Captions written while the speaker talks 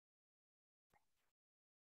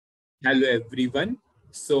Hello everyone.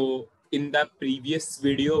 So in the previous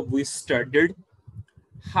video, we studied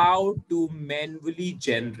how to manually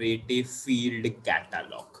generate a field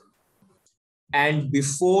catalog. And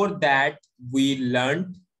before that, we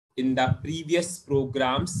learned in the previous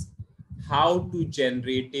programs how to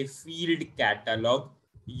generate a field catalog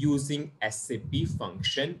using SAP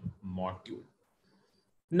function module.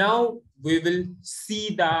 Now we will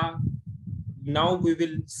see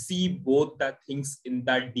both the things in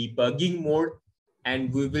the debugging mode,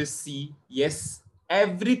 and we will see, yes,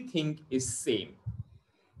 everything is same.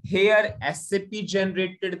 Here SAP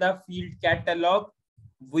generated the field catalog.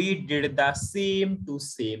 We did the same to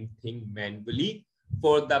same thing manually.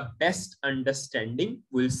 For the best understanding,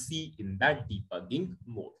 we'll see in the debugging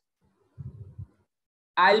mode.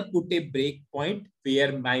 I'll put a breakpoint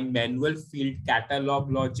where my manual field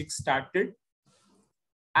catalog logic started.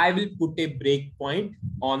 I will put a breakpoint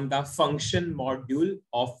on the function module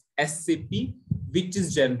of SAP, which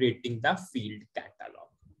is generating the field catalog.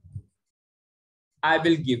 I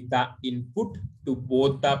will give the input to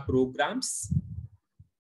both the programs.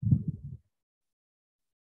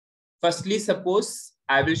 Firstly, suppose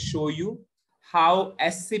I will show you how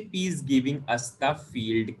SAP is giving us the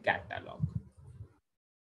field catalog.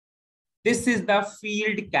 This is the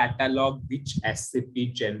field catalog which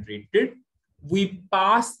SAP generated. We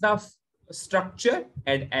pass the structure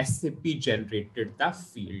and SAP generated the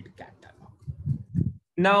field catalog.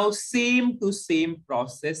 Now, same to same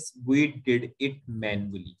process, we did it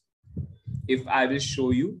manually. If I will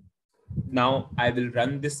show you, now I will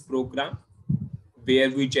run this program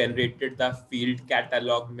where we generated the field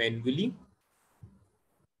catalog manually.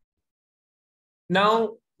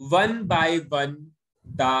 Now, one by one,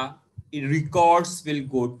 the records will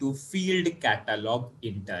go to field catalog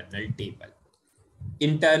internal table.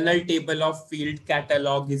 Internal table of field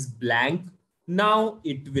catalog is blank. Now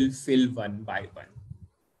it will fill one by one.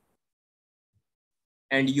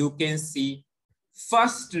 And you can see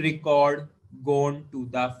first record went to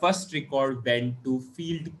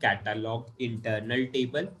field catalog internal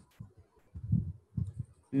table.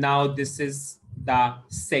 Now this is the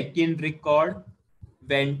second record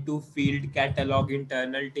went to field catalog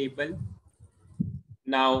internal table.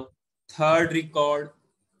 Now third record,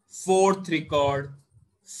 fourth record,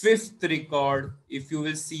 fifth record, if you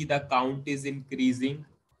will see the count is increasing.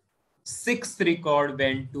 Sixth record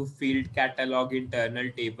went to field catalog internal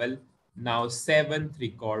table. Now seventh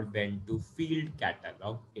record went to field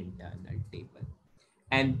catalog internal table.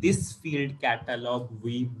 And this field catalog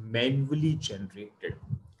we manually generated.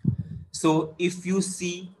 So if you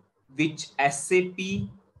see which SAP,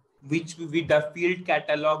 which with the field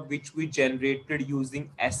catalog which we generated using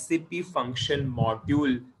SAP function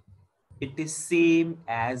module, it is same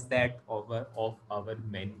as that of our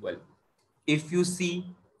manual. If you see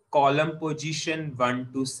column position 1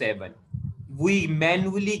 to 7, we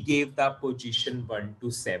manually gave the position 1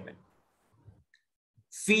 to 7.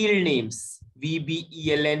 Field names VB,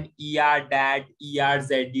 ELN, ER, DAT, ER,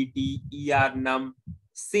 ZDT, ER, num,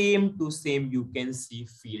 same to same you can see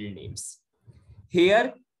field names.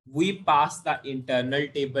 Here we pass the internal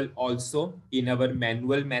table also in our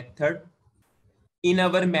manual method. In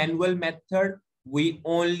our manual method, we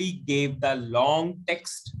only gave the long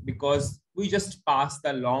text because we just pass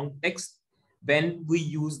the long text. When we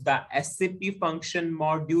use the SAP function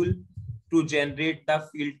module to generate the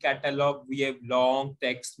field catalog, we have long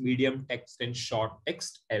text, medium text, and short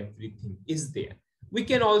text. Everything is there. We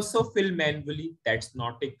can also fill manually. That's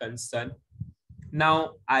not a concern.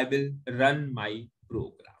 Now I will run my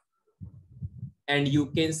program. And you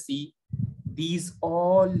can see these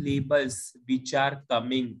all labels which are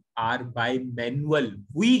coming are by manual.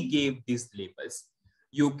 We gave these labels.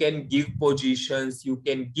 You can give positions, you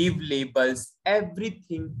can give labels.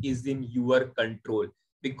 Everything is in your control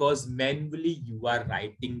because manually you are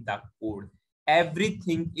writing the code.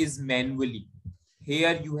 Everything is manually.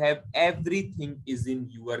 Here you have everything is in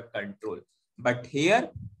your control. But here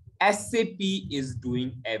SAP is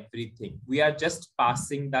doing everything. We are just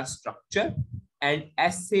passing the structure and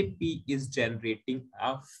SAP is generating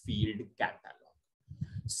a field catalog.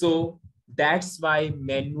 So that's why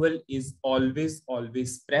manual is always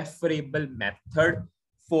preferable method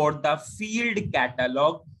for the field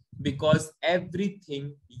catalog, because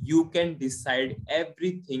everything you can decide,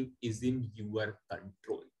 everything is in your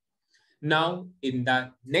control. Now in the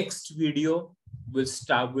next video, we'll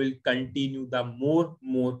continue the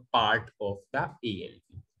more part of the ALV.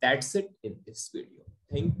 That's it in this video.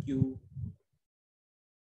 Thank you.